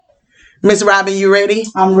Miss Robin, you ready?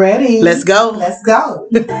 I'm ready. Let's go. Let's go.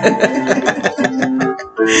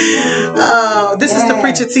 Oh, this is the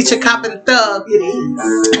Preacher, Teacher, Cop, and Thug. It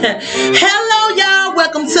is. Hello, y'all.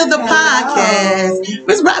 Welcome to the podcast.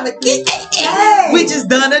 Miss Robin, we just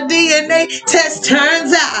done a DNA test.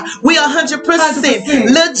 Turns out we 100%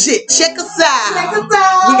 legit. Check us out.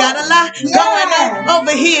 We got a lot going on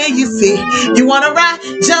over here, you see. You want to ride?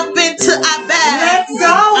 Jump into our bag. Let's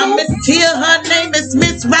go. I'm Miss Tia. Her name is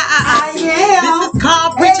Miss Ride. I am. This is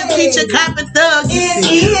called Preacher, Teacher, Cop, and Thug. You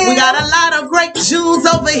see. We got a lot of great jewels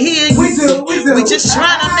over here. We do. We just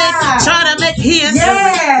trying to make history.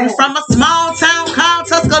 Yeah. We're from a small town called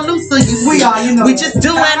Tuscaloosa. You see. We are, you know. We just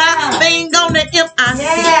doing our thing on the MIC.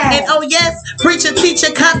 Yeah. And oh yes, Preacher,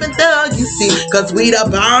 Teacher, Cop, and Thug. You see, cause we the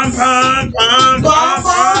bomb.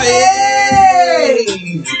 Hey.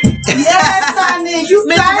 Yes, honey. You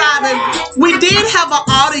Miss Robin, we did have an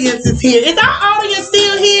audience here. Is our audience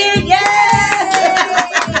still here? Yes.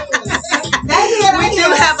 We do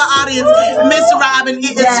have an audience. Miss Robin,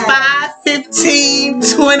 it is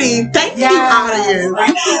 5:15:20. Thank you, audience.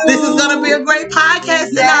 This is going to be a great podcast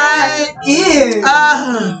tonight. It is.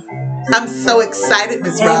 I'm so excited,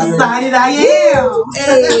 Miss Robin. Excited I am.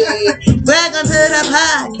 Hey, welcome to the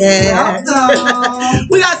podcast. Welcome.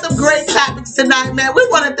 We got some great topics tonight, man. We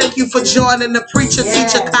want to thank you for joining the Preacher,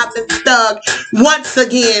 Teacher, Cop, and Thug once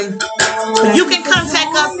again. You can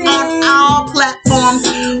contact us on all platforms.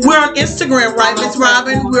 We're on Instagram, right, Miss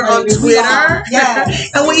Robin? We're on Twitter.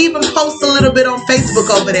 And we even post a little bit on Facebook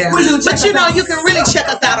over there. But you know, you can really check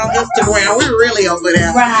us out on Instagram. We're really over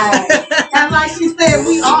there. Right. And like she said,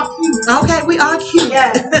 we are cute. Okay, we are cute.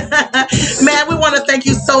 Yes. Man, we want to thank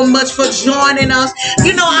you so much for joining us.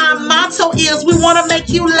 You know, our motto is we want to make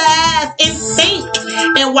you laugh and think.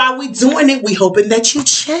 And while we're doing it, we hoping that you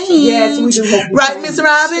change. Yes, we do. Right, Miss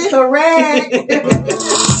Robin? Correct.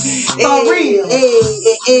 For real.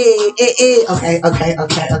 Okay.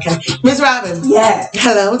 Miss Robin. Yes.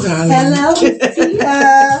 Hello, darling. Hello,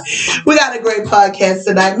 Tia. We got a great podcast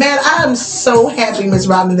tonight. Man, I'm so happy, Miss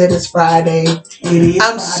Robin, that it's Friday.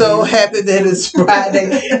 I'm so happy that it's Friday.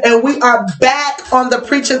 And we are back on the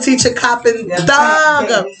Preacher, Teacher, Cop, and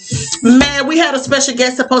Thug. Man, we had a special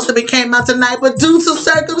guest supposed to be came out tonight, but due to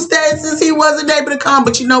circumstances, he wasn't able to come.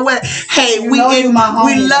 But you know what? Hey, we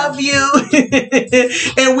love you.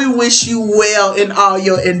 And we wish you well in all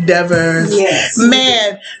your endeavors. Yes.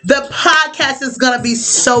 Man, the podcast is going to be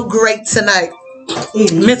so great tonight.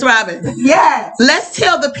 Miss Robin. Yes. Let's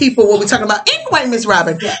tell the people what we're talking about. Anyway, Miss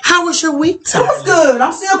Robin, how was your week? It was good.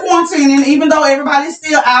 I'm still quarantining, even though everybody's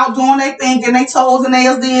still out doing their thing, getting their toes and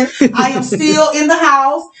nails in. I am still in the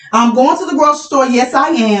house. I'm going to the grocery store. Yes, I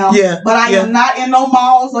am. Yeah. But I am not in no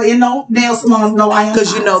malls or in no nail salons. No, I am.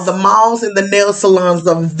 Because you know the malls and the nail salons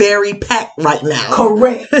are very packed right now.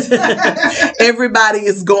 Correct. Everybody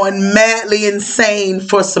is going madly insane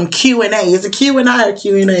for some Q&A. Is it Q&A or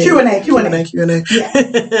Q&A? Q&A. Yeah.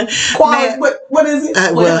 Quality, what is it?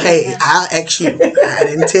 Well, hey, I'll ask you. I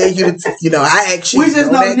didn't tell you. I asked you. We just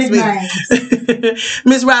know nicknames.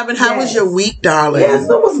 Miss Robin, how was your week, darling? Yes, it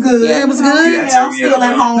was good. Yeah, it was good. Yeah, I'm still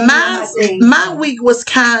at home. My week was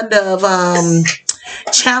kind of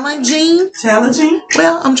challenging. Challenging?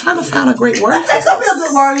 Well, I'm trying to find a great word. That could be a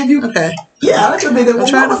good word if you. Okay. Yeah, that could be a good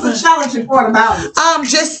word. What was the challenging part about it?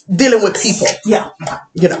 Just dealing with people. Yeah.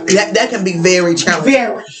 You know, that can be very challenging.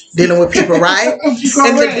 Very. Dealing with people, right? And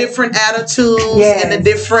the different attitudes and the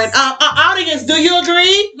different audience. Do you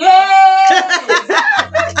agree? Yeah.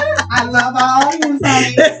 I love our audience,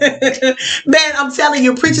 honey. Man, I'm telling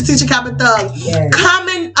you, Preacher, Teacher, Cop, and Thug,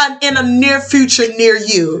 coming in a near future near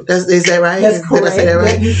you. Is that right? That's correct. Did I say that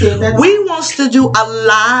right? You said that. We want to do a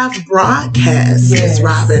live broadcast, Miss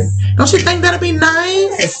Robin. Don't you think that'd be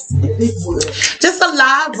nice? It would. Just a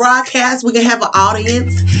live broadcast. We can have an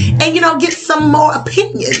audience and, get some more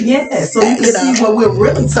opinions. Yes, so you can see what we're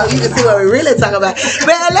really talking about. You can see what we're really talking about.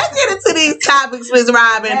 Man, let's get into these topics, Miss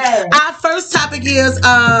Robin. Our first topic is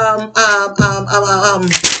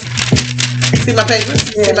see my paper?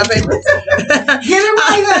 Yeah. See my paper? Get it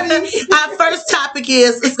right, honey. Our first topic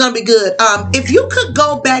is, it's going to be good. If you could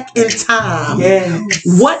go back in time,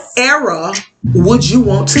 what era would you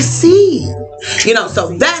want to see?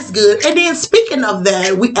 So that's good. And then speaking of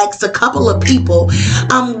that, we asked a couple of people,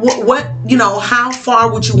 how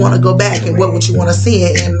far would you want to go back and what would you want to see?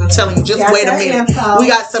 And I'm telling you, just wait a minute. We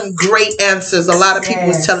got some great answers. A lot of people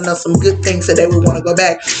was telling us some good things that they would want to go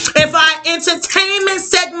back. And for our entertainment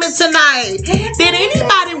segment tonight, did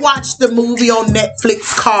anybody watch the movie on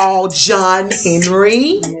Netflix called John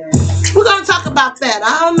Henry? We're going to talk about that.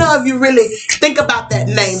 I don't know if you really think about that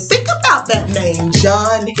name. Think about about that name,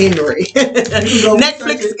 John Henry.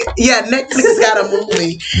 Netflix got a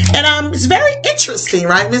movie, and it's very interesting,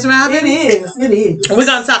 right, Miss Robin? It is. We're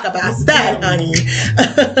gonna talk about that, honey.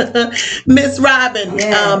 Miss Robin,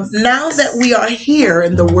 now that we are here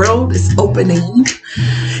and the world is opening,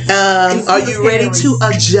 are you ready to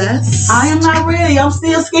adjust? I am not ready. I'm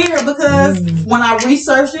still scared because when I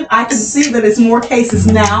researched it, I can see that it's more cases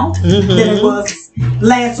now than it was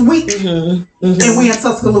last week, and we in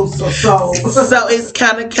Tuscaloosa. So it's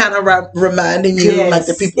kind of reminding you, like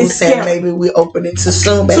the people saying maybe we're opening too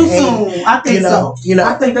soon. But soon. I think so.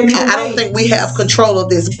 I think I don't think we have control of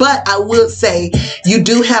this, but I will say you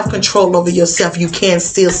do have control over yourself. You can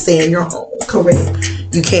still stay in your home. Correct.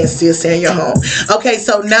 You can still stay in your home. Okay,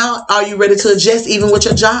 so now are you ready to adjust even with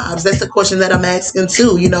your jobs? That's the question that I'm asking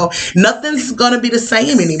too. Nothing's gonna be the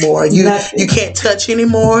same anymore. You can't touch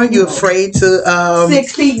anymore. You're afraid to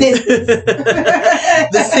 6 feet distance.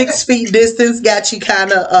 The 6 feet distance got you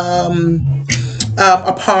kind of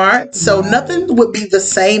apart, so nothing would be the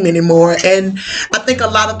same anymore, and I think a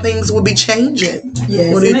lot of things will be changing.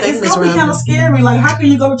 Yes, what do you think, it's gonna be kind of scary. Like, how can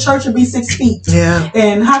you go to church and be 6 feet? Yeah.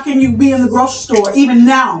 And how can you be in the grocery store even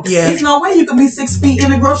now? Yeah. There's no way you can be 6 feet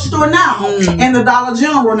in the grocery store now and the Dollar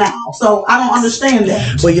General now. So I don't understand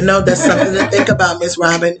that. Well, that's something to think about, Miss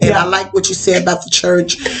Robin. And I like what you said about the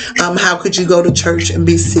church. How could you go to church and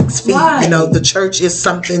be 6 feet? Right. The church is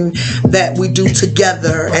something that we do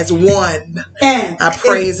together as one. And our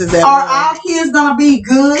praises that are our kids gonna be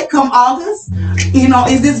good come August?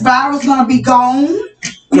 Is this virus gonna be gone?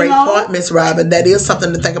 Great point, Miss Robin. That is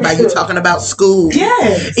something to think about. You're talking about school.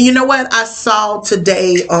 Yes. And you know what? I saw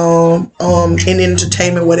today in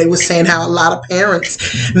entertainment where they were saying how a lot of parents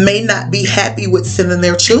may not be happy with sending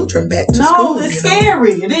their children back to school. No, it's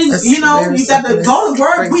scary. It is. You got to go to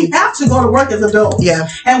work. Crazy. We have to go to work as adults. Yeah.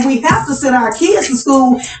 And we have to send our kids to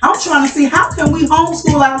school. I'm trying to see how can we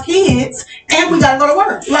homeschool our kids and we got to go to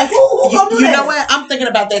work. Like, who gonna do that? You know what? I'm thinking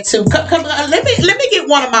about that too. Come, let me get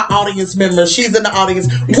one of my audience members. She's in the audience.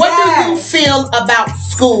 What do you feel about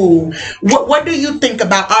school? What do you think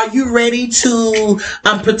about? Are you ready to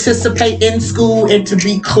participate in school and to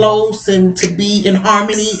be close and to be in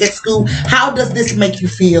harmony at school? How does this make you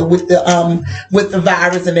feel with the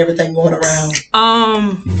virus and everything going around?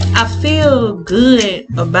 I feel good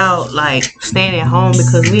about like staying at home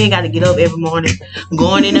because we ain't got to get up every morning,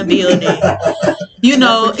 going in a building.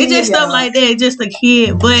 It's just stuff like that. Just a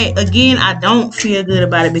kid. But again, I don't feel good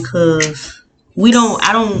about it because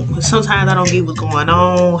sometimes I don't get what's going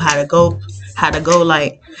on, how to go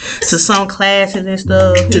like to some classes and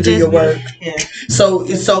stuff to do your work. Yeah. So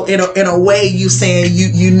in a way, you saying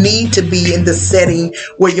you need to be in the setting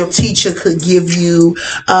where your teacher could give you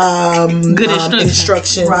good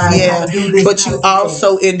instructions. Right. Yeah. But you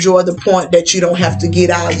also enjoy the point that you don't have to get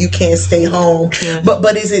out. You can't stay home. Yeah.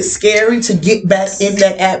 But is it scary to get back in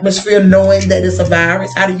that atmosphere knowing that it's a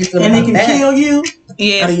virus? How do you feel about that? And it can kill you.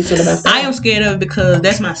 Yeah. How do you feel about that? I am scared of it because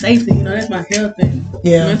that's my safety. That's my health and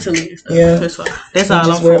mentally and stuff. Yeah. That's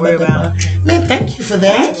all I'm worried about. Man, thank you for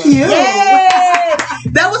that. Thank you. Yay!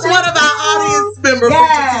 That was one of our audience members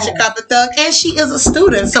from Teacher Copper Thug, and she is a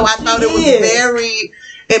student, so I thought it was very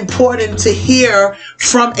important to hear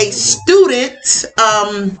from a student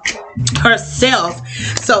herself.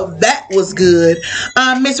 So that was good.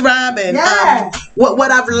 Miss Robin,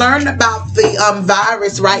 what I've learned about the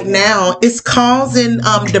virus right now is causing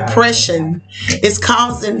depression. It's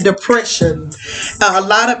causing depression. A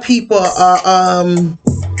lot of people are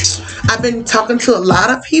I've been talking to a lot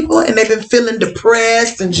of people and they've been feeling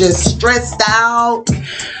depressed and just stressed out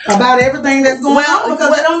about everything that's going on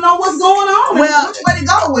because they don't know what's going on. Which way to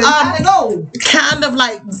go and how to go. Kind of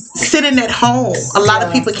like sitting at home. A lot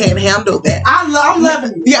of people can't handle that. I'm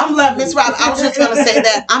loving it. Yeah, I'm loving it. Miss Robin, I was just going to say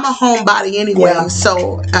that I'm a homebody anyway. Yeah.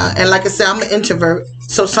 So, and like I said, I'm an introvert.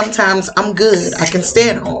 So sometimes I'm good. I can stay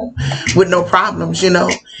at home with no problems,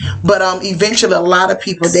 But eventually, a lot of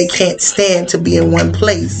people, they can't stand to be in one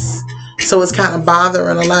place. So it's kind of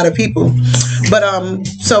bothering a lot of people. But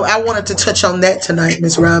so I wanted to touch on that tonight,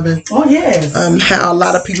 Miss Robin. Oh yes. How a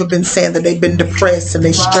lot of people have been saying that they've been depressed and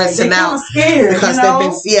they're stressing out scared because they've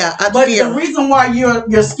been But the reason why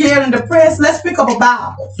you're scared and depressed, let's pick up a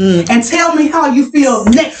Bible and tell me how you feel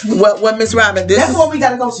next week. Well, Miss Robin, that's what we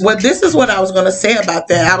gotta go to. Well, this is what I was gonna say about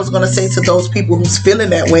that. I was gonna say to those people who's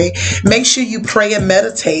feeling that way, make sure you pray and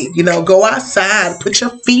meditate. Go outside, put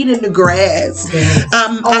your feet in the grass. Yes.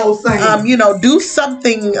 Do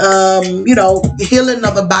something, healing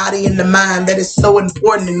of the body and the mind, that is so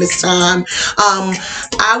important in this time.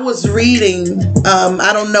 I was reading,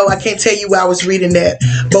 I don't know, I can't tell you where I was reading that,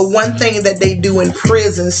 but one thing that they do in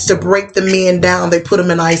prisons to break the men down, they put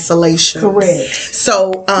them in isolation. Correct.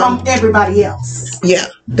 So from everybody else. Yeah,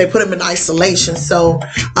 they put them in isolation. So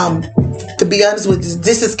to be honest with you,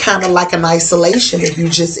 this is kind of like an isolation if you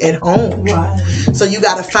just at home. Right. So you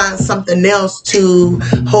got to find something else to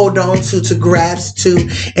hold on to grasp to.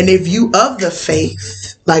 And if you of the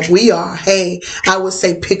faith, like we are, hey, I would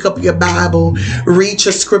say pick up your Bible, read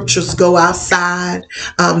your scriptures, go outside,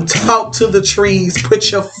 talk to the trees,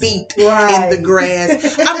 put your feet in the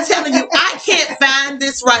grass. I'm telling you, I can't find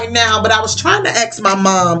this right now, but I was trying to ask my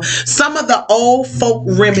mom some of the old folk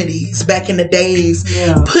remedies back in the days.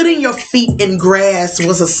 Putting your feet in grass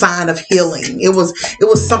was a sign of healing. It was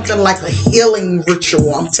something like a healing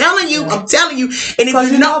ritual. I'm telling you. And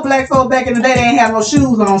if you know, black folk back in the day, they ain't have no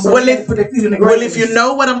shoes on, so they put their feet in the grass. Well, if you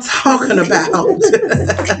know what I'm talking about,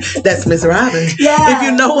 that's Miss Robin. Yeah. If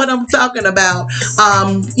you know what I'm talking about,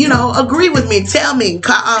 agree with me. Tell me.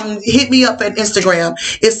 Hit me up at Instagram.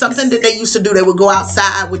 It's something that they used to do. They would go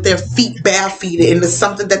outside with their feet barefooted, and it's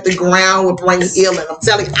something that the ground would bring healing. I'm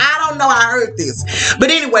telling you, I don't know. I heard this, but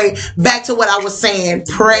anyway, back to what I was saying.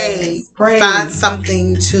 Pray. Find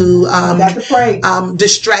something to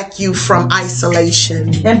distract you from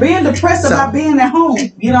isolation. And being depressed about being at home,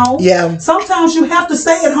 Yeah. Sometimes you have to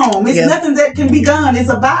stay at home. It's nothing that can be done. It's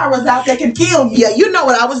a virus out that can kill you. Yeah, you know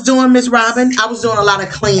what I was doing, Miss Robin? I was doing a lot of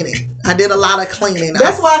cleaning. I did a lot of cleaning.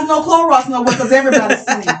 That's why there's no Clorox no more, because everybody's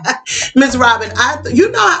cleaning. Miss Robin,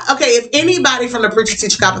 if anybody from the Preacher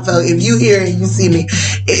Teacher Copperfield, if you hear and you see me,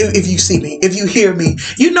 if you hear me,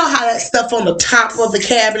 you know how that stuff on the top of the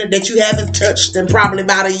cabinet that you haven't touched in probably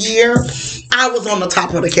about a year, I was on the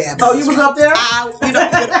top of the cabinet. Oh, you was up there?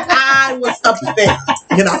 I was up there,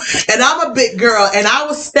 and I'm a big girl, and I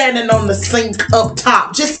was standing on the sink up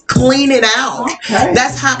top, just cleaning out. Okay.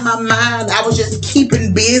 That's how my mind, I was just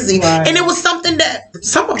keeping busy. Right. And it was something that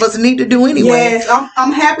some of us need to do anyway. Yes,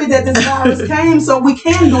 I'm happy that this virus came so we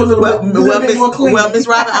can do a little bit more cleaning. Well, Miss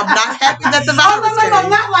Robin, I'm not happy that the virus came. No,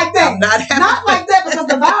 not like that. I'm not happy. Not like that, because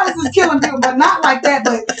the virus is killing people, but not like that.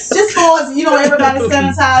 But just for us, everybody's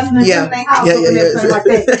sanitizing and cleaning their house and everything like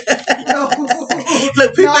that.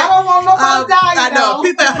 Look, people, I don't want nobody dying. I know.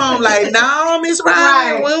 People at home like, no, Miss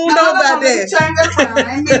Robin, we don't know about that. Change that.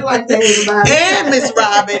 I ain't mean like that, everybody. And Miss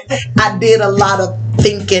Robin, I did a lot of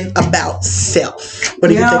thinking about self. What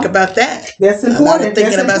do you think about that? That's important.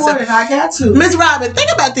 That's important. I got to. Miss Robin,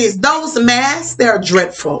 think about this. Those masks, they're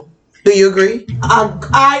dreadful. Do you agree?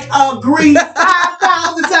 I agree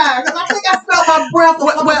 5,000 times. I think I smelled my breath.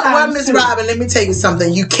 Well, Miss Robin, let me tell you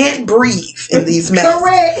something. You can't breathe in these masks.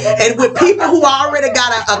 Correct. And with people who already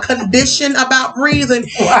got a condition about breathing,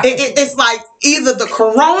 it's like either the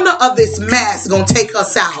corona or this mask gonna take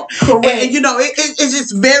us out. Correct. And it's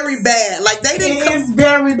just very bad. Like they didn't. It is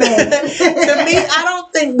very bad. To me, I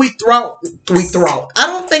don't think we throw. I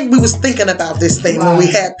don't think we was thinking about this thing when we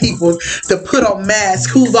had people to put on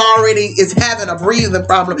masks who's already is having a breathing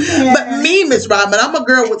problem. Yeah. But me, Miss Robin, I'm a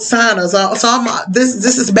girl with sinus, so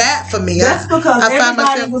this is bad for me. That's because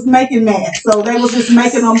everybody was making masks, so they was just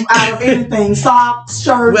making them out of anything, socks,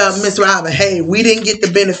 shirts. Well, Miss Robin, hey, we didn't get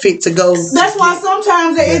the benefit to go. That's why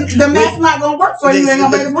sometimes the mask's not gonna work for you. Ain't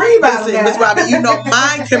gonna be able to breathe out of that. Miss Robin,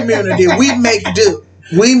 my community, we make do.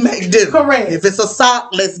 We make do. Correct. If it's a sock,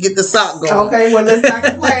 let's get the sock going. Okay, well, let's not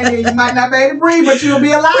complain here. You might not be able to breathe, but you'll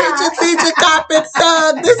be alive. Preacher, teacher, carpet,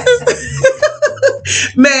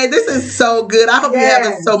 man, this is so good. I hope you're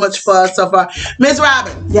having so much fun so far. Miss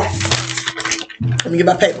Robin. Yes. Let me get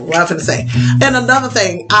my paper. What I'm going to say. And another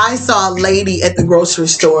thing, I saw a lady at the grocery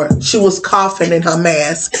store. She was coughing in her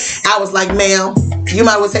mask. I was like, ma'am, you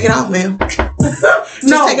might as well take it off, ma'am.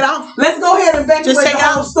 Just take it off. Let's go ahead and evacuate the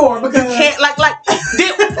whole store, because you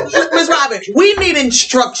can't Miss Robin, we need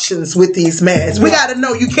instructions with these masks. We got to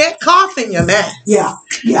know you can't cough in your mask. Yeah.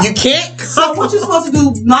 You can't cough. So what you're supposed to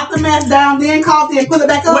do? Knock the mask down, then cough, then put it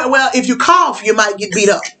back up. Well, if you cough, you might get beat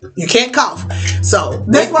up. You can't cough. So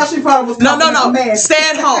that's why she probably was coughing. No. Stay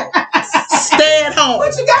at home. Stay at home.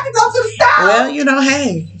 But you got to go to the store. Well,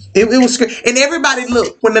 hey. It was great. And everybody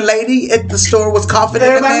looked. When the lady at the store was coughing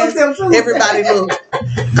in the mask, everybody looked.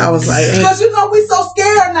 I was like... Because we so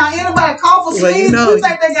scared now. Anybody cough or sneeze, we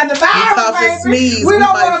think they got the virus, baby. We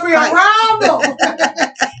don't want to be around them.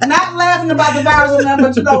 Not last nothing about the virus or nothing,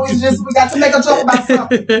 but you know, it's just we got to make a joke about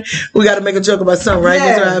something. We got to make a joke about something, right,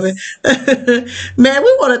 Miss Robin? Man,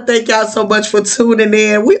 we want to thank y'all so much for tuning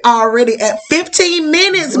in. We already at 15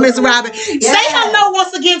 minutes, Miss Robin. Say hello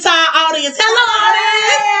once again to our audience. Hello, audience.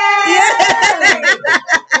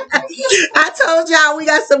 I told y'all we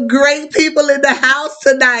got some great people in the house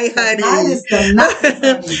tonight, honey.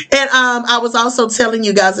 And I was also telling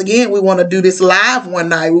you guys again, we want to do this live one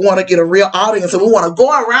night. We want to get a real audience, and we want to go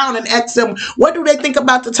around and ask them what do they think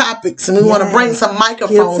about the topics, and we want to bring some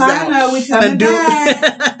microphones out and do.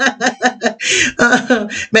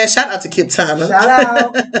 Man, shout out to Kip Tyner. Shout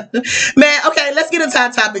out. Man, okay, let's get into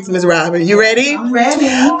our topics, Miss Robin. You ready? I'm ready.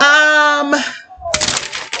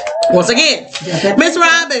 Once again, Miss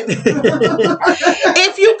Robin,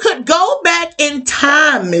 if you could go back in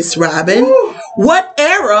time, Miss Robin, what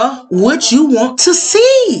era would you want to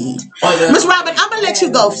see? Miss Robin, I'm going to let you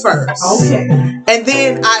go first. Okay. And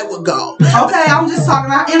then I will go. Okay, I'm just talking.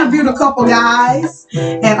 I interviewed a couple guys,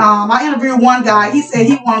 and I interviewed one guy. He said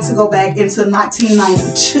he wanted to go back into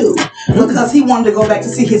 1992 because he wanted to go back to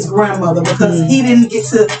see his grandmother because he didn't get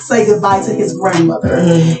to say goodbye to his grandmother.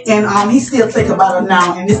 And he still think about her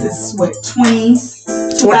now, and this is what,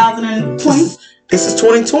 2020? This is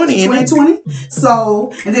 2020. 2020.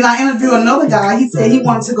 So, and then I interviewed another guy. He said he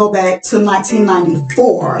wanted to go back to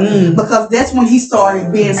 1994 because that's when he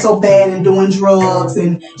started being so bad and doing drugs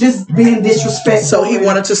and just being disrespectful. So he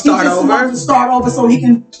wanted to start over? He wanted to start over so he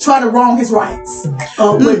can try to wrong his rights.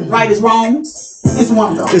 Right his wrongs. It's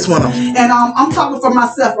one of those. It's one of them. And I'm talking for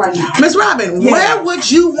myself right now. Miss Robin, where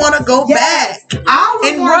would you want to go back? I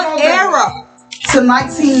would in what era? To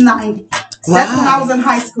 1990. That's when I was in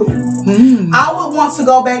high school. I would want to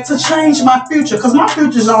go back to change my future because my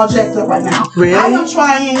future's all jacked up right now. Really? I am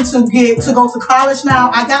trying to go to college now.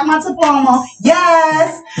 I got my diploma.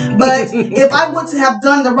 Yes. But if I were to have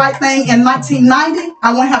done the right thing in 1990,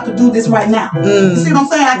 I wouldn't have to do this right now. You see what I'm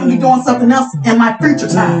saying? I can be doing something else in my future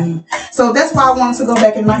time. So that's why I wanted to go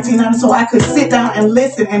back in 1990 so I could sit down and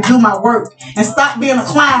listen and do my work and stop being a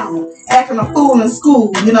clown, acting a fool in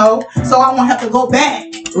school, you know, so I won't have to go back.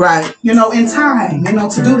 Right. You know, in time, you know,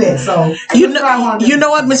 to do that. So you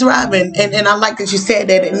know what, Miss Robin, and I like that you said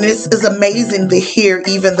that, and this is amazing to hear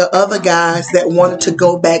even the other guys that wanted to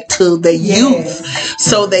go back to the youth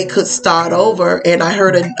so they could start over. And I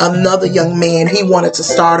heard another young man, he wanted to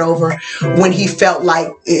start over when he felt like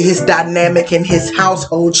his dynamic in his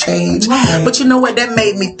household changed. Right. But you know what, that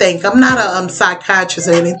made me think. I'm not a psychiatrist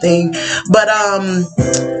or anything, but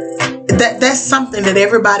that's something that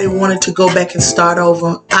everybody wanted to go back and start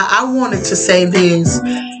over. I wanted to say this: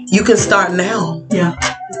 you can start now. Yeah.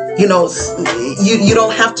 You know, you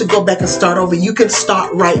don't have to go back and start over. You can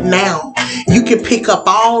start right now. You can pick up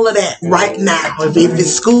all of that right now. If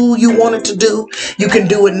it's school you wanted to do, you can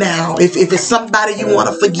do it now. If it's somebody you want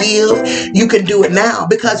to forgive, you can do it now.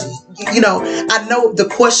 Because, you know, I know the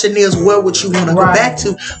question is, where would you want to go back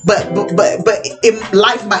to? But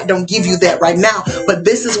life might don't give you that right now. But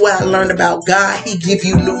this is what I learned about God. He give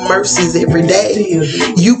you new mercies every day.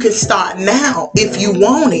 You can start now if you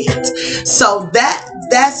want it. So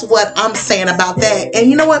that's what I'm saying about that. And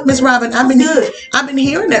you know what, Miss Robin, I've been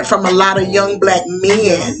hearing that from a lot of young black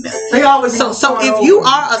men. They always so if you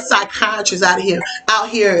are a psychiatrist out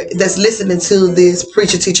here that's listening to this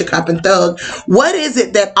Preacher, Teacher, Cop, and Thug, what is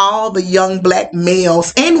it that all the young black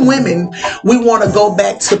males and women, we want to go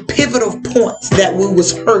back to pivotal points that we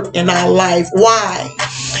was hurt in our life? Why?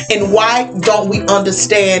 And why don't we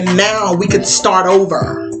understand now we can start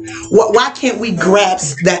over? Why can't we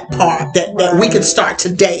grasp that part that we can start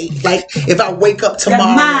today? Like if I wake up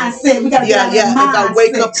tomorrow, mindset. We gotta if I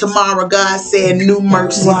wake up tomorrow, God said new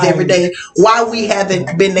mercies every day. Why we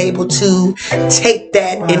haven't been able to take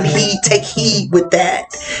that and take heed with that?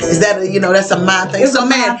 Is that that's a mind thing? It's so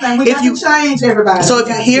man, if you change everybody. So if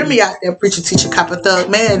you hear me out there, Preacher, Teacher, Cop, and Thug,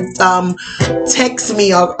 man, text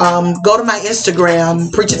me or go to my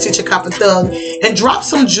Instagram, Preacher, Teacher, Cop, and Thug, and drop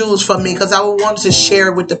some jewels for me because I would want to share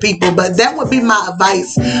it with the people. But that would be my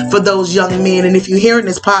advice for those young men. And if you're hearing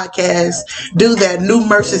this podcast, do that. New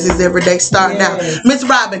mercies is every day. Start now. Miss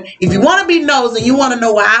Robin, if you want to be nosy, you want to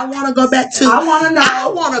know where I want to go back to? I want to know. I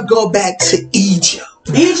want to go back to Egypt.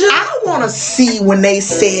 I want to see when they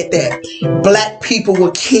said that black people were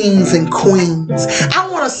kings and queens. I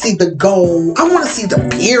want to see the gold. I want to see the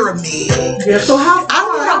pyramid. Yeah, so I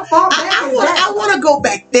want to go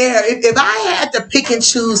back there. If I had to pick and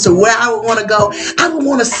choose to where I would want to go, I would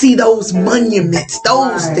want to see those monuments,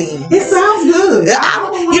 those things. It sounds good.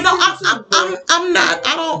 I'm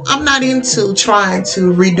I'm not into trying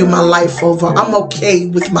to redo my life over. I'm okay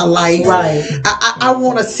with my life. Right. I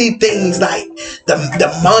want to see things like the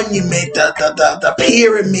monument, the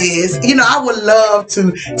pyramids. You know, I would love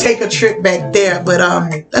to take a trip back there, but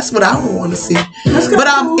that's what I would want to see. But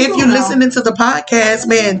if you're listening to the podcast,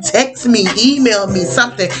 man, text me, email me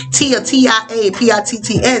something,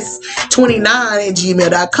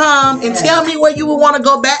 TIAPITTS29@gmail.com, and tell me where you would want to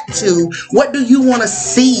go back to. What do you want to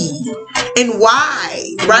see and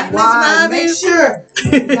why? Right, Miss Robin? Make sure.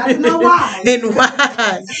 You gotta know why. And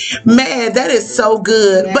why? Man, that is so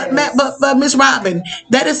good. Yes. But Miss Robin,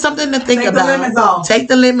 that is something to think about. Take the limits off. Take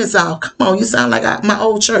the limits off. Come on, you sound like my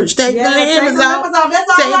old church. Take the limits off. That's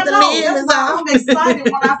all I know. I'm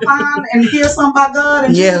excited when I find and hear something about God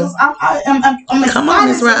and Jesus. I'm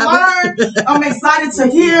excited to learn. I'm excited to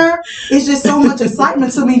hear. It's just so much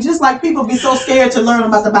excitement to me. Just like people be so scared to learn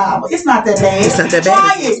about the Bible. It's not that bad. It's not that bad.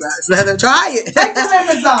 Try it. It's not that. Try it. Take the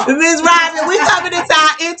limits off. Miss Robin, we coming into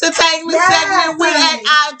our entertainment segment. We're at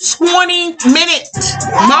our 20-minute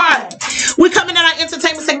mark. We're coming in our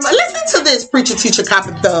entertainment segment. Listen to this, preacher, teacher, cop,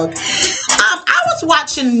 and thug. I was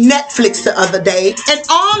watching Netflix the other day, and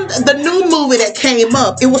on the new movie that came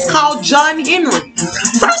up, it was called John Henry.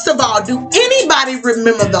 First of all, do anybody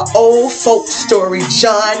remember the old folk story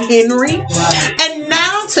John Henry? And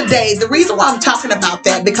now today, the reason why I'm talking about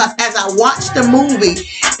that, because as I watched the movie,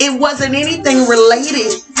 it wasn't anything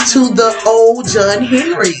related to the old John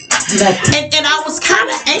Henry. And I was kind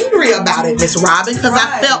of angry about it, Miss Robin, because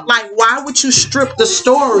I felt like, why would you strip the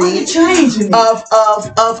story of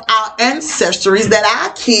our ancestors that our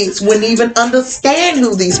kids wouldn't even understand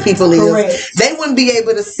who these people is? They wouldn't be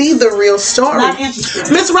able to see the real story.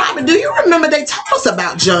 Miss Robin, do you remember they taught us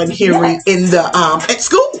about John Henry in the at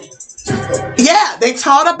school? Yeah, they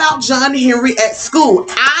taught about John Henry at school.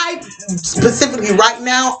 I specifically right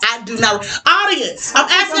now, I do not. Audience, I'm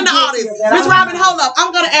asking the audience. Miss Robin, hold up.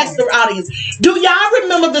 I'm going to ask the audience. Do y'all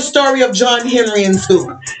remember the story of John Henry in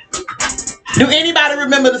school? Do anybody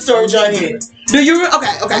remember the story of John Henry? Do you?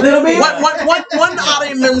 Okay. A little bit. One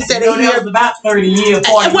audience member said it was about 30 years.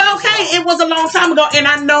 Well, okay, it was a long time ago, and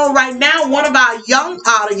I know right now one of our young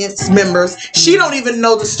audience members, she don't even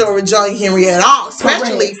know the story of John Henry at all,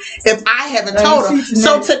 especially if I haven't told her.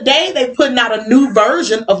 So today they putting out a new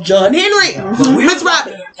version of John Henry.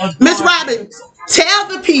 Miss Robin, tell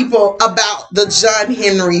the people about the John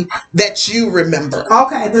Henry that you remember.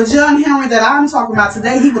 Okay, the John Henry that I'm talking about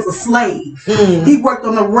today, he was a slave. He worked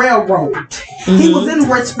on the railroad. He was in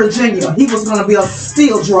West Virginia. He was going to be a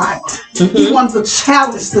steel driver. He wanted to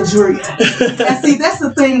challenge the drill. And see, that's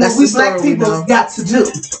the thing that we black people got to do.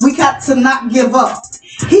 We got to not give up.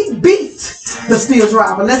 He beat the steel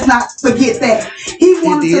driver. Let's not forget that. He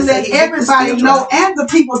wanted to let everybody know, and the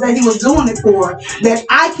people that he was doing it for, that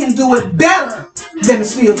I can do it better than the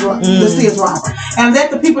steel driver. And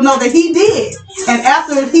let the people know that he did. And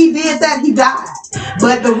after he did that, he died.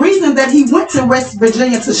 But the reason that he went to West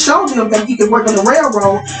Virginia to show them that he could work on the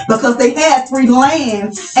railroad, because they had free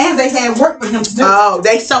land and they had work for him to do.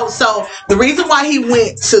 So the reason why he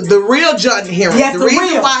went to the real John Henry, the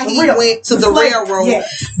reason why he went to the railroad,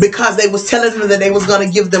 because they was telling them that they was going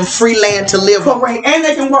to give them free land to live on. Correct. And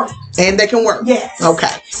they can work. Yes.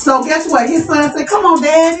 Okay. So guess what? His son said, "Come on,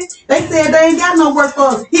 Daddy." They said they ain't got no work for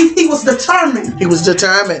us. He was determined. He was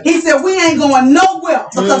determined. He said, "We ain't going nowhere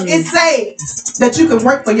because it says that you can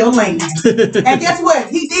work for your land." And guess what?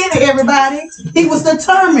 He did it, everybody. He was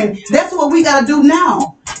determined. That's what we got to do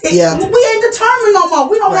now. We ain't determined no more.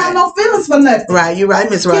 We don't have no feelings for nothing. Right. You're right,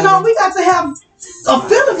 Miss Robin. You know, we got to have a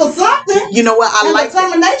feeling for something. You know what? I like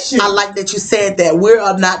determination. I like that you said that. We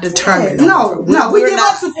are not determined. No, we give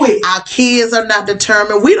up too quick. Our kids are not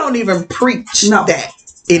determined. We don't even preach that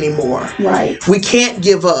anymore. Right. We can't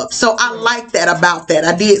give up. So I like that about that.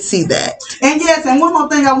 I did see that. And yes, and one more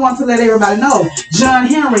thing I want to let everybody know. John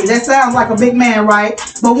Henry, that sounds like a big man, right?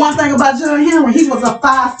 But one thing about John Henry, he was a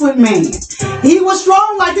 5-foot man. He was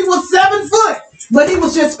strong like he was 7 foot. But he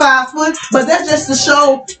was just 5 foot. But that's just to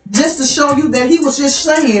show you that he was just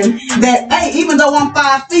saying that, hey, even though I'm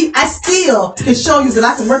 5 feet, I still can show you that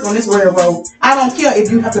I can work on this railroad. I don't care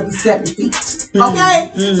if you have to be 7 feet.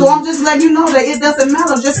 Okay? So I'm just letting you know that it doesn't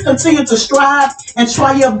matter. Just continue to strive and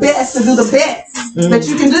try your best to do the best that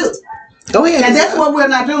you can do. Go ahead. And that's what we're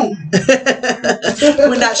not doing.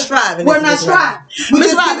 We're not striving. We're not striving. We're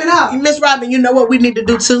just giving up. Miss Robin, you know what we need to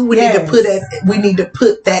do too? We need to put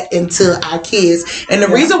that into our kids. And the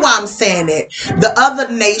reason why I'm saying it, the other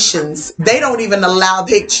nations, they don't even allow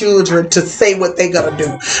their children to say what they're gonna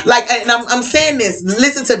do. Like, and I'm saying this.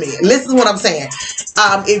 Listen to me. Listen to what I'm saying.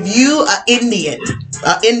 If you are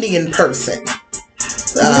Indian person,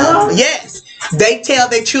 yes. They tell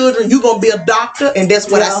their children, you're going to be a doctor, and that's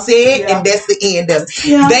what I said, and that's the end of it.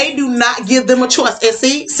 Yeah. They do not give them a choice. And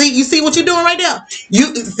see, you see what you're doing right there?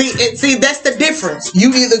 You see, that's the difference.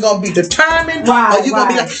 You either going to be determined, or you're going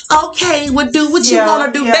to be like, okay, well, do what you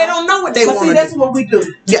want to do. They don't know what they want to do. That's what we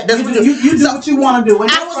do. Yeah, that's what we do. You do what you want to do.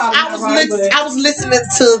 And I was listening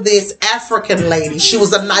to this African lady. She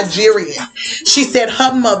was a Nigerian. She said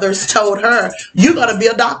her mother's told her, you're going to be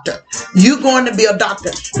a doctor. You're going to be a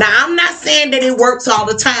doctor. Now, I'm not saying that it works all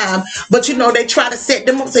the time, but you know, they try to set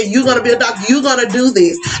them up, say, you're going to be a doctor. You're going to do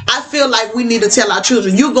this. I feel like we need to tell our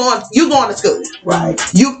children, you're going to school. Right.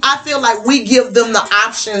 I feel like we give them the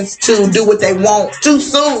options to do what they want too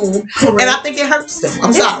soon. Correct. And I think it hurts them.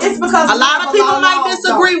 I'm sorry. It's because a lot of people might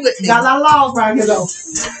disagree with me. Got a lot of laws right here, though,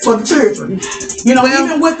 for the children. You know,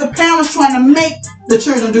 even with the parents trying to make the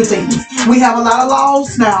children do things, we have a lot of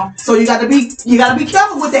laws now. So you got to be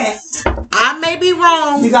careful with that. I may be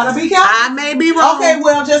wrong. You got to be careful. I may be wrong. Okay,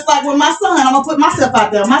 well, just like with my son, I'm gonna put myself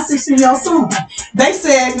out there. My 16-year-old son. They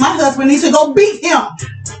said my husband needs to go beat him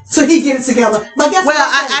so he get it together. But guess what?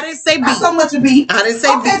 I didn't say beat. Not so much a beat. I didn't say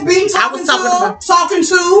beat. Okay, beat. Talking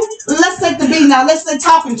to. Let's take the beat now. Let's say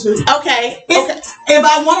talking to. Okay. If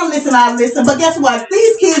I want to listen, I'll listen. But guess what?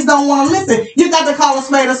 These kids don't want to listen. You got to call a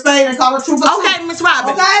spade and call a truth a truth. Okay, Miss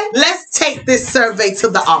Robin. Okay. Let's take this survey to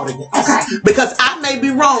the audience. Okay. Because I may be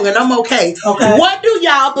wrong and I'm okay. Okay. What do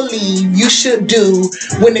y'all believe you should do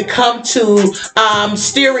when it comes to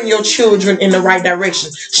steering your children in the right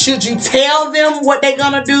direction? Should you tell them what they're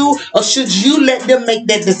gonna do, or should you let them make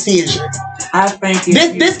that decision? I think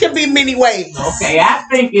this can be many ways. Okay, I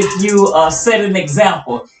think if you set an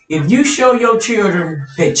example, if you show your children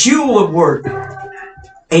that you would work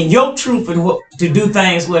and your truth and to do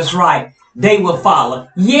things what's right, they will follow.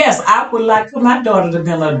 Yes, I would like for my daughter to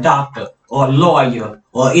be a doctor or a lawyer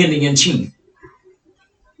or Indian chief.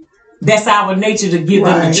 That's our nature to give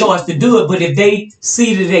them the choice to do it. But if they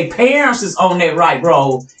see that their parents is on that right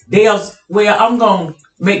road, I'm going to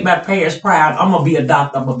make my parents proud. I'm going to be a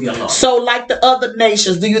doctor. I'm going to be a lawyer. So like the other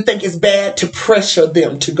nations, do you think it's bad to pressure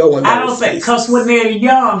them to go in those I don't think, because when they're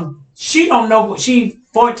young, she don't know what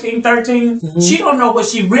 14, 13, she don't know what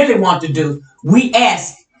she really wants to do. We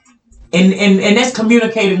ask, and that's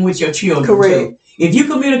communicating with your children. Correct. Too. If you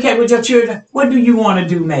communicate with your children, what do you want to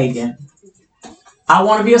do, Megan? I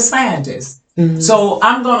want to be a scientist. So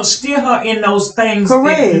I'm going to steer her in those things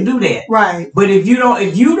to do that. Right. But if you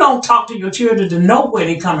don't talk to your children to know where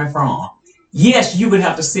they're coming from, yes, you would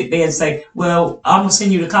have to sit there and say, well, I'm going to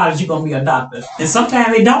send you to college. You're going to be a doctor. And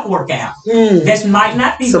sometimes they don't work out. That might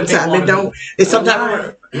not be what they want to do. Sometimes they don't. And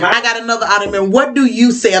sometimes I got another argument. What do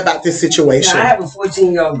you say about this situation? Now, I have a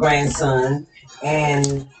 14-year-old grandson,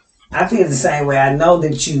 and I feel the same way. I know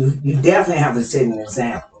that you definitely have to set an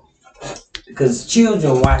example. Because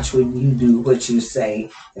children watch what you do, what you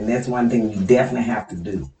say, and that's one thing you definitely have to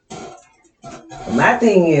do. But my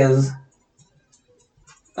thing is,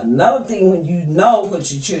 another thing when you know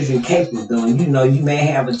what your children are capable of doing, you know, you may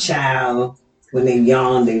have a child, when they're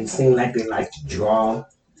young, they seem like they like to draw.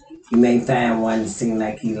 You may find one that seem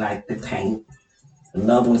like he like to paint.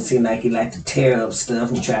 Another one seem like he like to tear up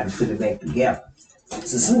stuff and try to put it back together.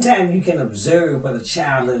 So sometimes you can observe what a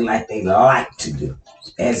child look like they like to do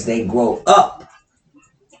as they grow up.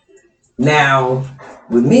 Now,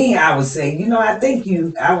 with me, I would say, you know, I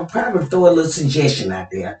would probably throw a little suggestion out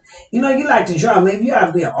there. You know, you like to draw. Maybe you ought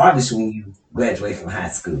to be an artist when you graduate from high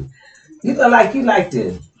school. You know, like you like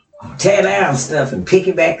to tear down stuff and pick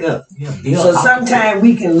it back up. Yeah, so sometimes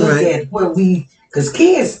we can look at what because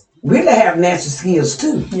kids really have natural skills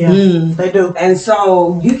too. Yeah, they do. And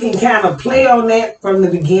so you can kind of play on that from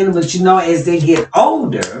the beginning, but you know, as they get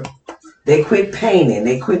older, they quit painting,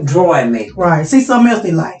 they quit drawing maybe. Right, see something else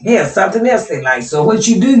they like. Yeah, something else they like. So what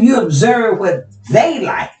you do, you observe what they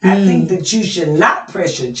like. I think that you should not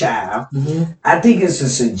pressure a child. I think it's a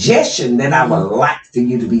suggestion that I would like for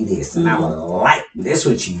you to be this, and I would like, that's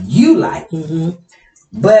what you like.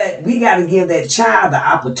 But we got to give that child the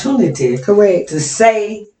opportunity to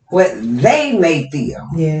say what they may feel.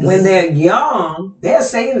 When they're young, they'll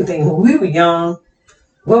say anything. When we were young,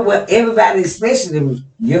 well, everybody, especially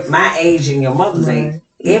my age and your mother's age,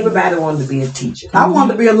 everybody wanted to be a teacher. I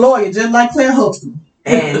wanted to be a lawyer, just like Claire Huxton.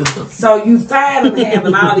 And so you find them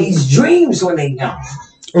having all these dreams when they're young.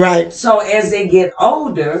 Right. So as they get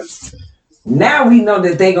older, now we know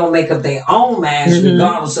that they're going to make up their own minds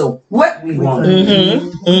regardless of what we want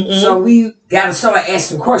to do. So we got to start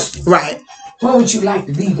asking questions. Right. What would you like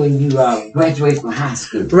to be when you graduate from high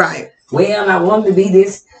school? Right. Well, I want to be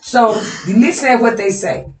this. So you listen at what they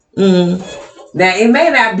say. Now it may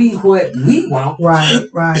not be what we want. Right,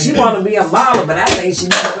 right. She want to be a model, but I think she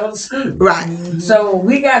needs to go to school. Right. So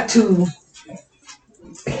we got to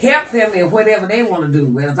help them in whatever they want to do.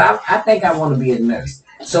 Well, I think I want to be a nurse.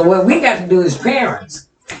 So what we got to do as parents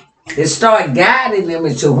is start guiding them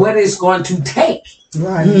into what it's going to take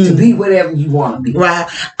to be whatever you want to be. Right.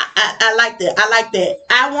 I like that. I like that.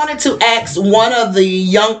 I wanted to ask one of the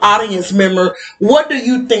young audience member, what do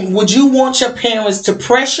you think? Would you want your parents to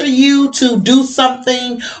pressure you to do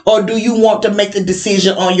something, or do you want to make a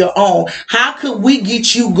decision on your own? How could we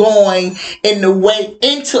get you going in the way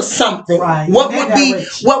into something? Right. What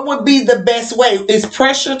would be the best way? Is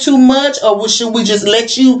pressure too much, or should we just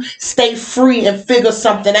let you stay free and figure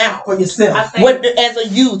something out for yourself? As a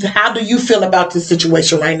youth, how do you feel about this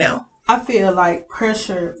situation right now? I feel like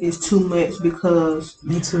pressure is too much because,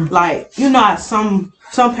 like, you know, some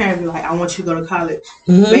parents be like, I want you to go to college.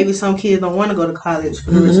 Maybe some kids don't want to go to college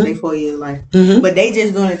for the rest of their 4 years life. But they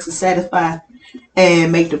just doing it to satisfy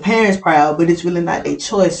and make the parents proud, but it's really not their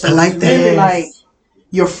choice. So I like it's that. really like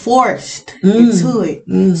you're forced into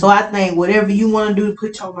it. So I think whatever you want to do,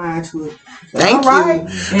 put your mind to it. Thank you.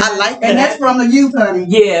 I like that. And that's from the youth, honey.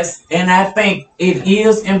 Yes, and I think it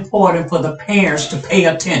is important for the parents to pay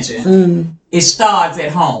attention. It starts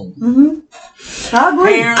at home. I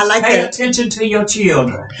agree. Parents, I like pay that. attention to your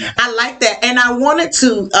children. I like that. And I wanted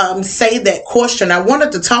to say that question. I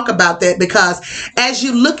wanted to talk about that because as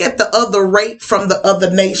you look at the other rate from the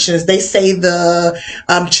other nations, they say the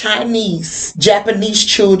Chinese, Japanese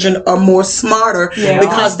children are more smarter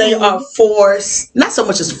because they are forced, not so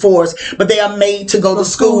much as forced, but they are made to go to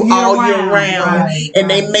school all year round. And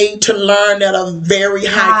they made to learn at a very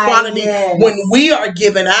high quality when we are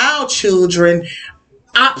giving our children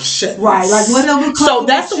options. Right, like whatever. So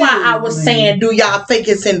that's why I was saying, do y'all think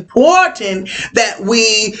it's important that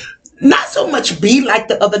we not so much be like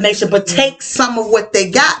the other nation, but take some of what they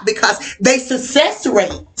got, because they success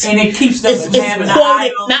rate and it keeps them is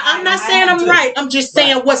quoted. Now I'm not saying I'm right. I'm just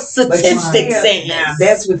saying what statistics say. Now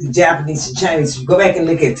that's with the Japanese and Chinese. You go back and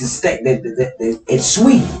look at the state in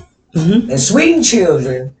Sweden. And Sweden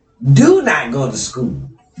children do not go to school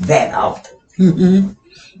that often.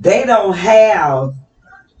 They don't have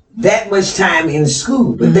that much time in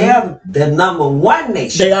school, but they are the #1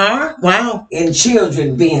 nation. They are? Wow. In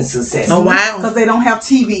children being successful. Oh wow. Because they don't have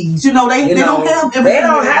TVs. You know, they don't have everything.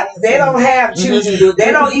 They don't have children.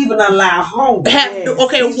 They don't even allow home.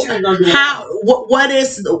 Okay,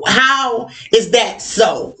 how is that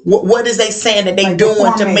so? What is they saying that they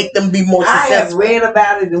doing to make them be more successful? I have read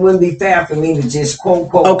about it. It wouldn't be fair for me to just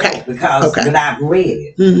quote because but I've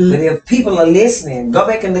read it. But if people are listening, go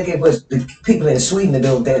back and look at what the people in Sweden are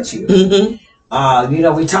doing with their children. You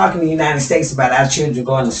know, we're talking in the United States about our children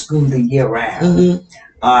going to school the year round.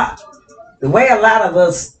 The way a lot of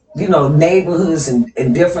us, you know, neighborhoods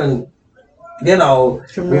and different, you know,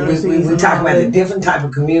 we talk about the different type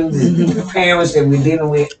of communities, the parents that we're dealing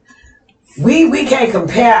with. We can't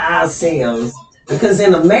compare ourselves, because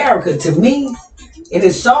in America, to me, it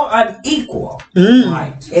is so unequal.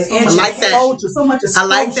 Right. I like that. So much I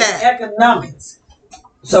like that. Economics.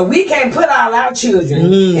 So we can't put all our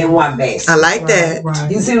children in one basket. I like that.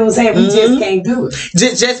 You see what I'm saying? We just can't do it.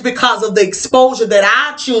 Just because of the exposure that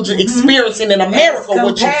our children experiencing in America,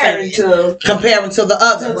 what you're saying, comparing to the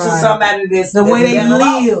others. To somebody that's the way they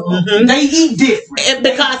live. They eat different.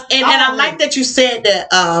 And I like that you said that,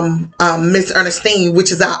 Miss Ernestine,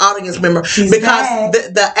 which is our audience member, because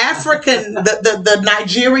the African, the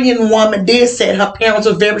Nigerian woman did say her parents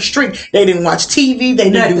were very strict. They didn't watch TV.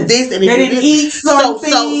 They didn't do this. They didn't eat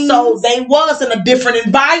certain So they was in a different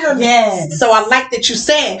environment. Yes. So I like that you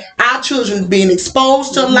said our children being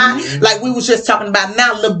exposed to a lot. Like we was just talking about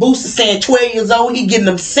now, Lil Boosie saying 12 years old, he getting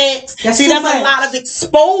them sex. That's a lot of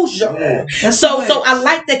exposure. So I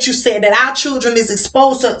like that you said that our children is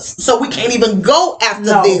exposed to, so we can't even go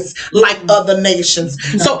after this like other nations.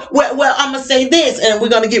 So well, I'm gonna say this, and we're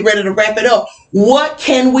gonna get ready to wrap it up. What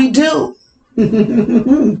can we do? What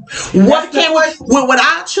can we, with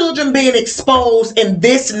our children being exposed in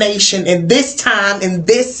this nation, in this time, in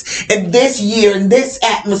this year, in this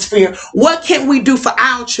atmosphere? What can we do for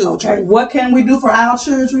our children? Okay, what can we do for our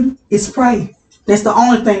children? Is pray. That's the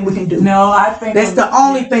only thing we can do. No, I think that's the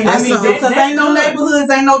only thing. I mean, because ain't no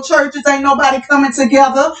neighborhoods, ain't no churches, ain't nobody coming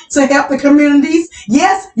together to help the communities.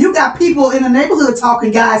 Yes, you got people in the neighborhood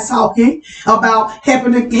guys talking about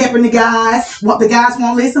helping the guys. What the guys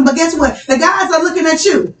won't listen, but guess what? The guys are looking at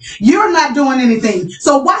you. You're not doing anything.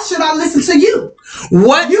 So why should I listen to you?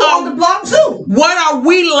 What you on the block too? What are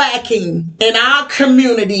we lacking in our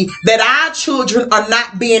community that our children are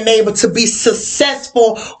not being able to be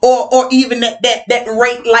successful, or even that that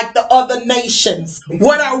rate like the other nations?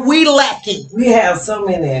 What are we lacking? We have so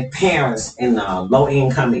many parents in low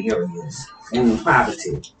income areas in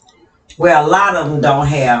poverty, where a lot of them don't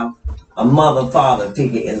have a mother-father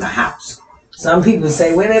figure in the house. Some people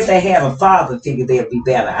say, well, if they had a father figure, they'd be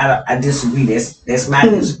better. I disagree. That's my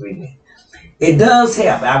disagreement. It does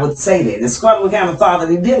help. I would say that. It's quite what kind of father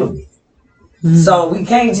they're dealing with. So we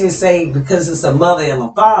can't just say because it's a mother and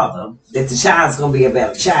a father that the child's going to be a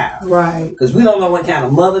better child. Right. Because we don't know what kind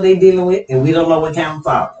of mother they're dealing with, and we don't know what kind of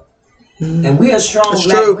father. And we are strong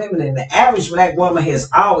black women, and the average black woman has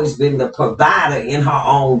always been the provider in her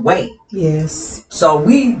own way. Yes. So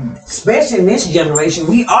we, especially in this generation,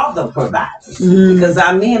 we are the providers because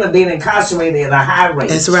our men are being incarcerated at a high rate.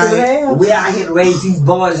 That's right. We're out here to raise these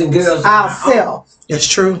boys and girls ourselves. That's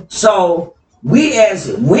true. So we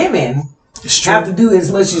as women have to do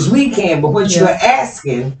as much as we can. But what you're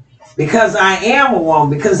asking, because I am a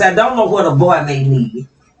woman, because I don't know what a boy may need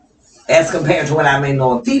as compared to what I may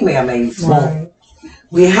know a female may want.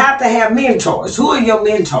 We have to have mentors. Who are your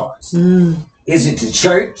mentors? Is it the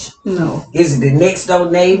church? No. Is it the next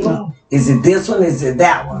door neighbor? No. Is it this one? Is it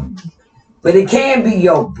that one? But it can be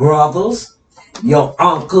your brothers, your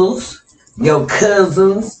uncles, your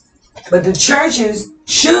cousins. But the churches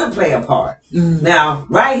should play a part. Now,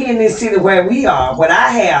 right here in this city where we are, what I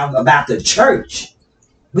have about the church,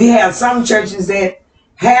 we have some churches that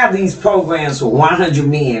have these programs for 100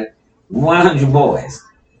 men, 100 boys.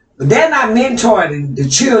 But they're not mentoring the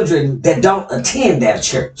children that don't attend that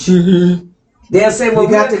church. They'll say, well, you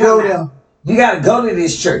got to go there. You got to go to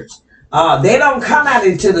this church. They don't come out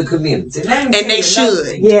into the community. And they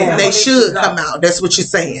should. Yeah. They should come out. That's what you're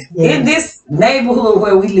saying. In this neighborhood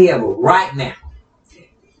where we live right now,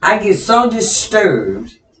 I get so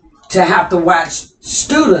disturbed to have to watch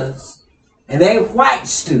students, and they're white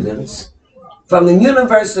students, from the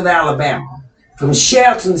University of Alabama, from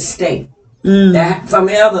Shelton State, that from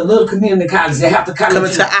the other little community colleges, they have to come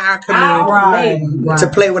into our community to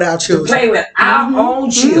play with our children. To play with our own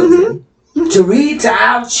children, to read to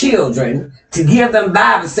our children, to give them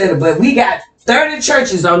Bible study. But we got 30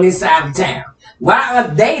 churches on this side of town. Why are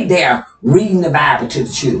they there reading the Bible to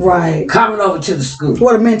the children? Right. Coming over to the school.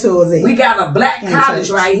 What a mentor is it? We got a black college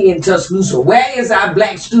right here in Tuscaloosa. Where is our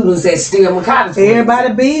black students at Stillman College?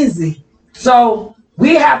 Everybody busy. So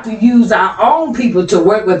we have to use our own people to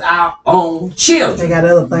work with our own children. They got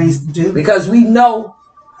other things to do. Because we know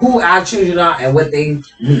who our children are and what they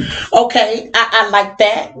need. Okay, I like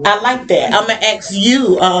that. I like that. I'm going to ask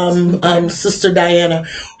you, Sister Diana,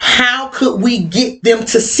 how could we get them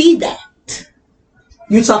to see that?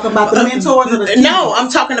 You talking about the mentors or the students? No, I'm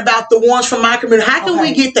talking about the ones from my community. How can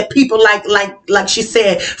we get the people like she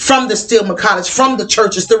said, from the Stillman College, from the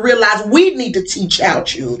churches, to realize we need to teach our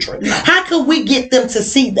children? How can we get them to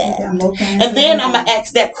see that? And then I'm gonna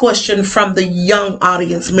ask that question from the young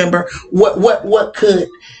audience member. What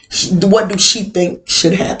do she think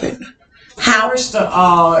should happen? First of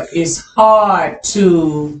all, it's hard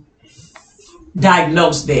to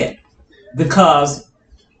diagnose that because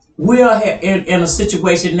we're in a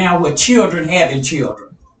situation now where children having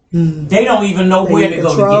children. They don't even know where to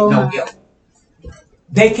go to get no help.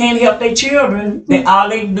 They can't help their children. All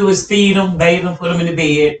they can do is feed them, bathe them, put them in the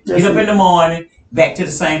bed, get up in the morning, back to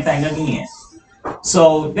the same thing again.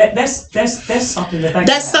 So that's something to think about.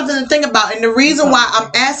 That's something to think about. And the reason why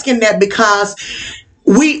I'm asking that, because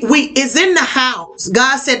we is in the house.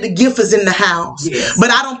 God said the gift is in the house. Yes.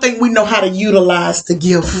 But I don't think we know how to utilize the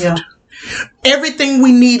gift. Yeah. Everything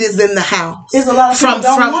we need is in the house. There's a lot of people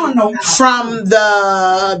don't want to know how. From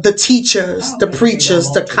the teachers, the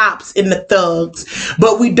preachers, the cops, and the thugs,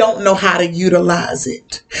 but we don't know how to utilize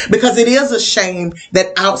it, because it is a shame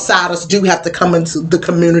that outsiders do have to come into the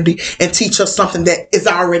community and teach us something that is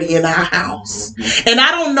already in our house. And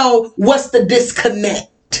I don't know what's the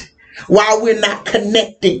disconnect, why we're not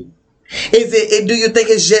connecting. Is it? Do you think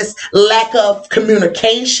it's just lack of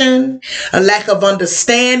communication, a lack of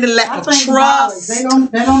understanding, lack of trust? They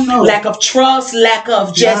don't know. Lack of trust, lack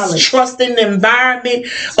of just trusting the environment,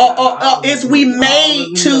 or is we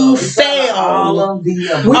made to fail? We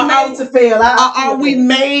made to fail. Are we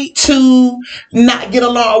made to not get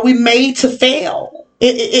along? Are we made to fail?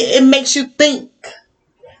 It makes you think.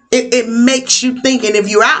 It makes you think. And if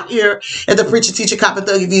you're out here at the Preacher, Teacher, Cop, and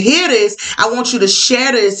Thug, if you hear this, I want you to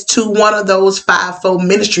share this to one of those fivefold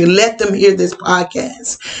ministry. Let them hear this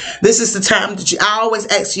podcast. This is the time that I always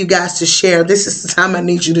ask you guys to share. This is the time I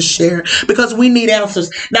need you to share, because we need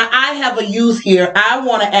answers. Now, I have a youth here. I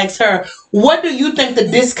want to ask her, what do you think the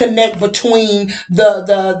disconnect between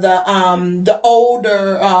the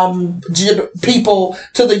older people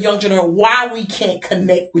to the young generation? Why we can't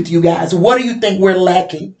connect with you guys? What do you think we're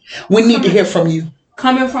lacking? We need to hear from you.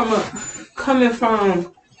 Coming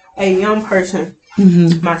from a young person,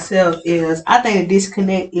 myself, is I think the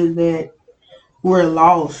disconnect is that we're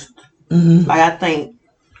lost. Like, I think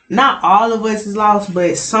not all of us is lost,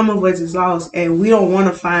 but some of us is lost, and we don't want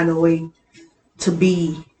to find a way to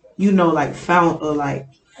be, like, found or like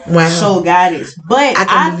show guidance. But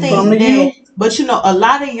I think that, but a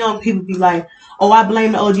lot of young people be like, oh, I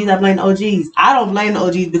blame the OGs, I blame the OGs. I don't blame the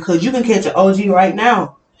OGs, because you can catch an OG right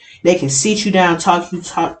now. They can sit you down, talk to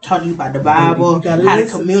you about the Bible, how the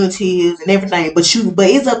community is and everything. But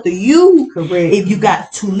it's up to you if you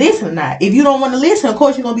got to listen or not. If you don't want to listen, of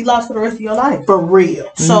course you're gonna be lost for the rest of your life. For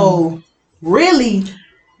real. So really,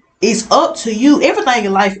 it's up to you. Everything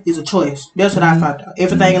in life is a choice. That's what I found out.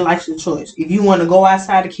 Everything in life is a choice. If you want to go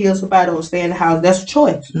outside to kill somebody or stay in the house, that's a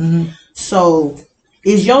choice. So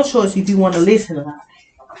it's your choice if you want to listen or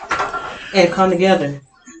not, and come together.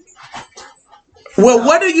 Well,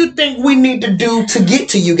 what do you think we need to do to get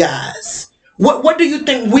to you guys? What do you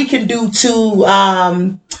think we can do to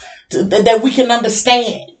that we can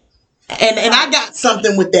understand? And I got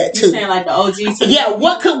something with that too. You saying like the OGs? Yeah.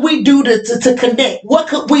 What could we do to connect? What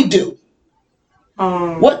could we do?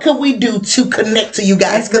 What could we do to connect to you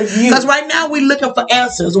guys? Because right now we're looking for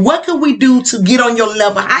answers. What could we do to get on your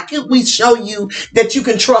level? How can we show you that you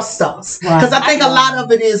can trust us? Because I think a lot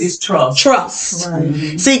of it is trust.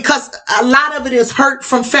 Right. See, because a lot of it is hurt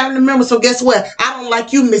from family members. So guess what? I don't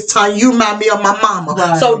like you, Miss Tanya. You remind me of my mama.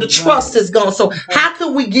 Right. So the trust is gone. So how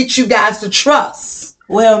can we get you guys to trust?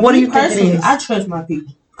 Well, what do you think it is? I trust my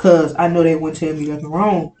people. Because I know they wouldn't tell me nothing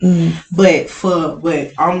wrong. But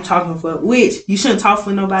I'm talking for, which you shouldn't talk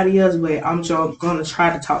for nobody else, but I'm just going to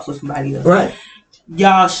try to talk for somebody else. Right.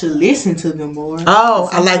 Y'all should listen to them more. Oh,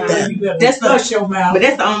 I like that. That's your mouth. But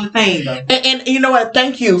that's the only thing, though. And you know what?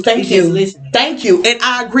 Thank you. Thank you. And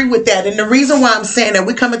I agree with that. And the reason why I'm saying that,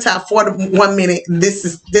 we're coming to our 41 minute. This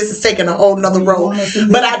is taking a whole nother road.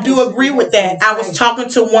 But I do agree with that. I was talking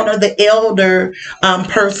to one of the elder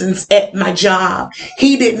persons at my job.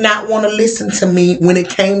 He did not want to listen to me when it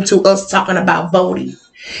came to us talking about voting.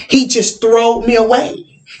 He just threw me away.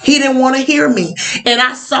 He didn't want to hear me. And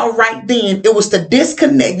I saw right then it was the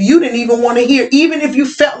disconnect. You didn't even want to hear. Even if you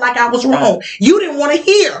felt like I was wrong, you didn't want to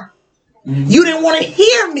hear. You didn't want to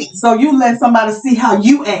hear me. So you let somebody see how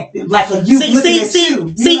you acted. Like a you looking at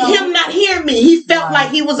you. See him not hearing me. He felt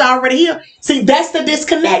like he was already here. See, that's the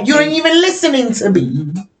disconnect. You ain't even listening to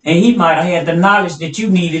me. And he might have had the knowledge that you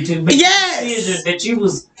needed to make the decision that you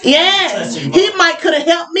was touching. He might could have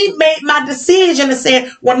helped me make my decision and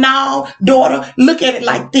said, well, now, daughter, look at it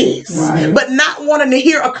like this. Right. But not wanting to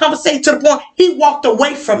hear a conversation to the point he walked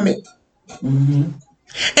away from me.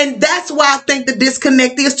 And that's why I think the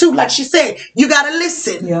disconnect is too. Like she said, you got to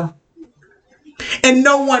listen. Yeah. And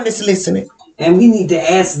no one is listening. And we need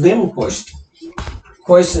to ask them questions.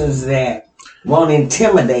 Questions that won't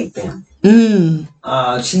intimidate them.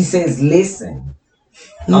 She says listen.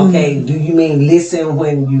 Okay, do you mean listen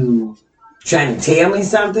when you trying to tell me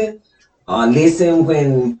something? Or listen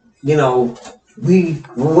when,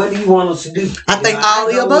 what do you want us to do? I think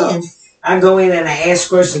all the above. I go in and I ask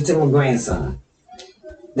questions to my grandson.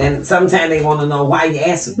 Then sometimes they want to know why you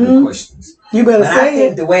asking me questions. You better say it. I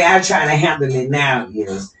think the way I try to handle it now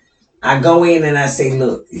is I go in and I say,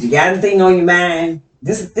 look, if you got anything on your mind,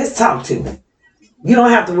 just talk to me. You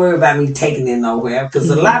don't have to worry about me taking it nowhere, because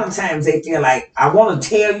a lot of times they feel like I want to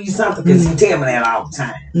tell you something because you tell me that all the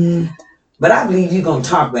time. But I believe you're going to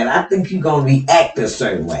talk about it. I think you're going to react a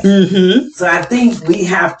certain way. So I think we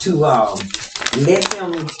have to let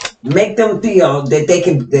them, make them feel that they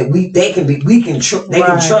can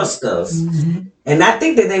trust us. And I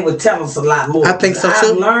think that they would tell us a lot more. I think so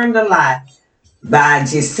too. I've learned a lot by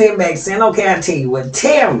just sitting back saying, okay, I tell you what,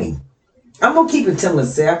 tell me. I'm going to keep it to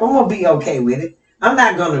myself. I'm going to be okay with it. I'm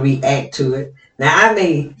not going to react to it. Now, I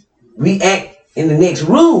may react in the next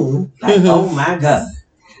room, like, oh my God.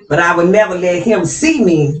 But I would never let him see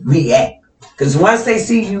me react. Because once they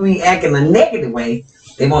see you react in a negative way,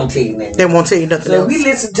 they won't tell you nothing. They won't tell you nothing else. So if we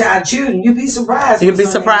listen to our children, you'd be surprised. You'd be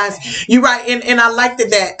surprised. You're right. And I liked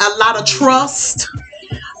that. A lot of trust.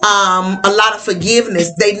 a lot of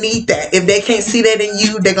forgiveness. They need that. If they can't see that in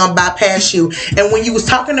you, they're gonna bypass you. And when you was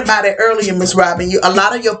talking about it earlier, Miss Robin, a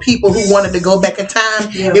lot of your people who wanted to go back in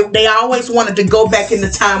time, they always wanted to go back in the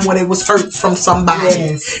time when they was hurt from somebody.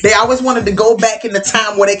 Yes. They always wanted to go back in the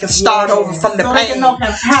time where they can start over from the pain.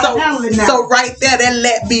 So right there, that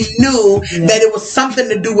let me knew that it was something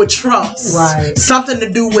to do with trust, something to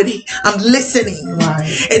do with I'm listening,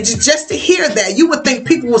 and just to hear that, you would think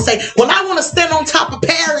people would say, "Well, I want to stand on top of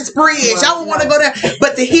Paris Bridge. I don't want to go there."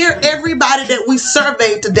 But to hear everybody that we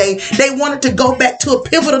surveyed today, they wanted to go back to a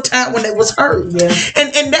pivotal time when they was hurt,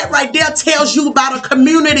 and that right there tells you about a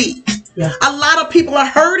community. A lot of people are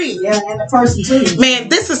hurting. And the person too. Man,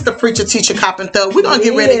 this is the Preacher, Teacher, Cop, and Thug. We're going to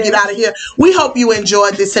get ready to get out of here. We hope you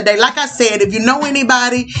enjoyed this today. Like I said, if you know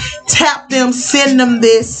anybody, tap them, send them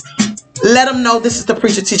this. Let them know this is the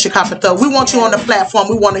Preacher, Teacher, Cop, and Thug. We want you on the platform.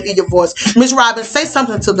 We want to hear your voice. Miss Robin, say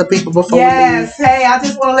something to the people before we leave. Hey, I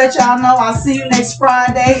just want to let y'all know I'll see you next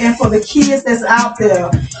Friday. And for the kids that's out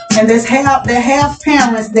there and that have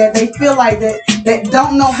parents that they feel like that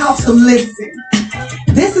don't know how to listen,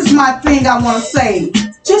 this is my thing I want to say.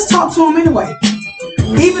 Just talk to them anyway.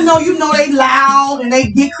 Even though you know they loud and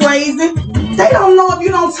they get crazy, they don't know if you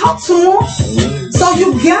don't talk to them. So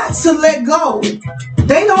you got to let go.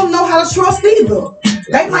 They don't know how to trust either.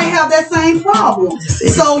 They might have that same problem.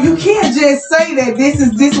 So you can't just say that this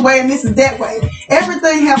is this way and this is that way.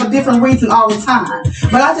 Everything have a different reason all the time.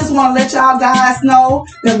 But I just want to let y'all guys know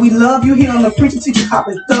that we love you here on the Preacher, Teacher, Cop,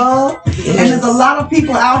 and Thug. And there's a lot of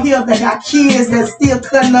people out here that got kids that's still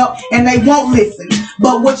cutting up and they won't listen.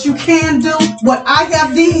 But what you can do, what I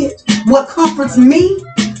have did, what comforts me,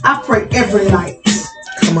 I pray every night.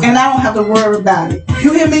 And I don't have to worry about it.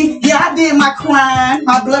 You hear me? Yeah, I did my crying.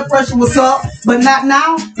 My blood pressure was up. But not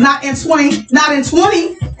now. Not in 20. Not in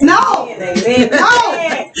 20. No.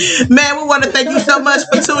 No. Man, we want to thank you so much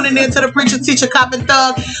for tuning in to the Preacher, Teacher, Cop, and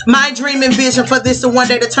Thug. My dream and vision for this is one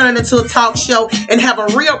day to turn it into a talk show and have a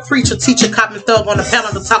real Preacher, Teacher, Cop, and Thug on the panel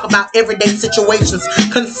to talk about everyday situations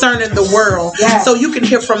concerning the world. So you can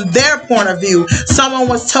hear from their point of view. Someone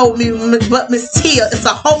once told me, but Miss Tia, it's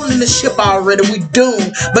a hole in the ship already. We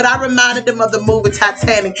doomed. But I reminded them of the movie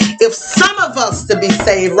Titanic. If some of us to be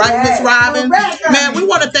saved, right, Miss Robin? Man, we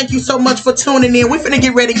want to thank you so much for tuning in. We're finna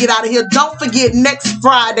get ready to get out of here. Don't forget, next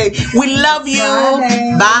Friday. We love you.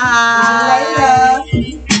 Bye.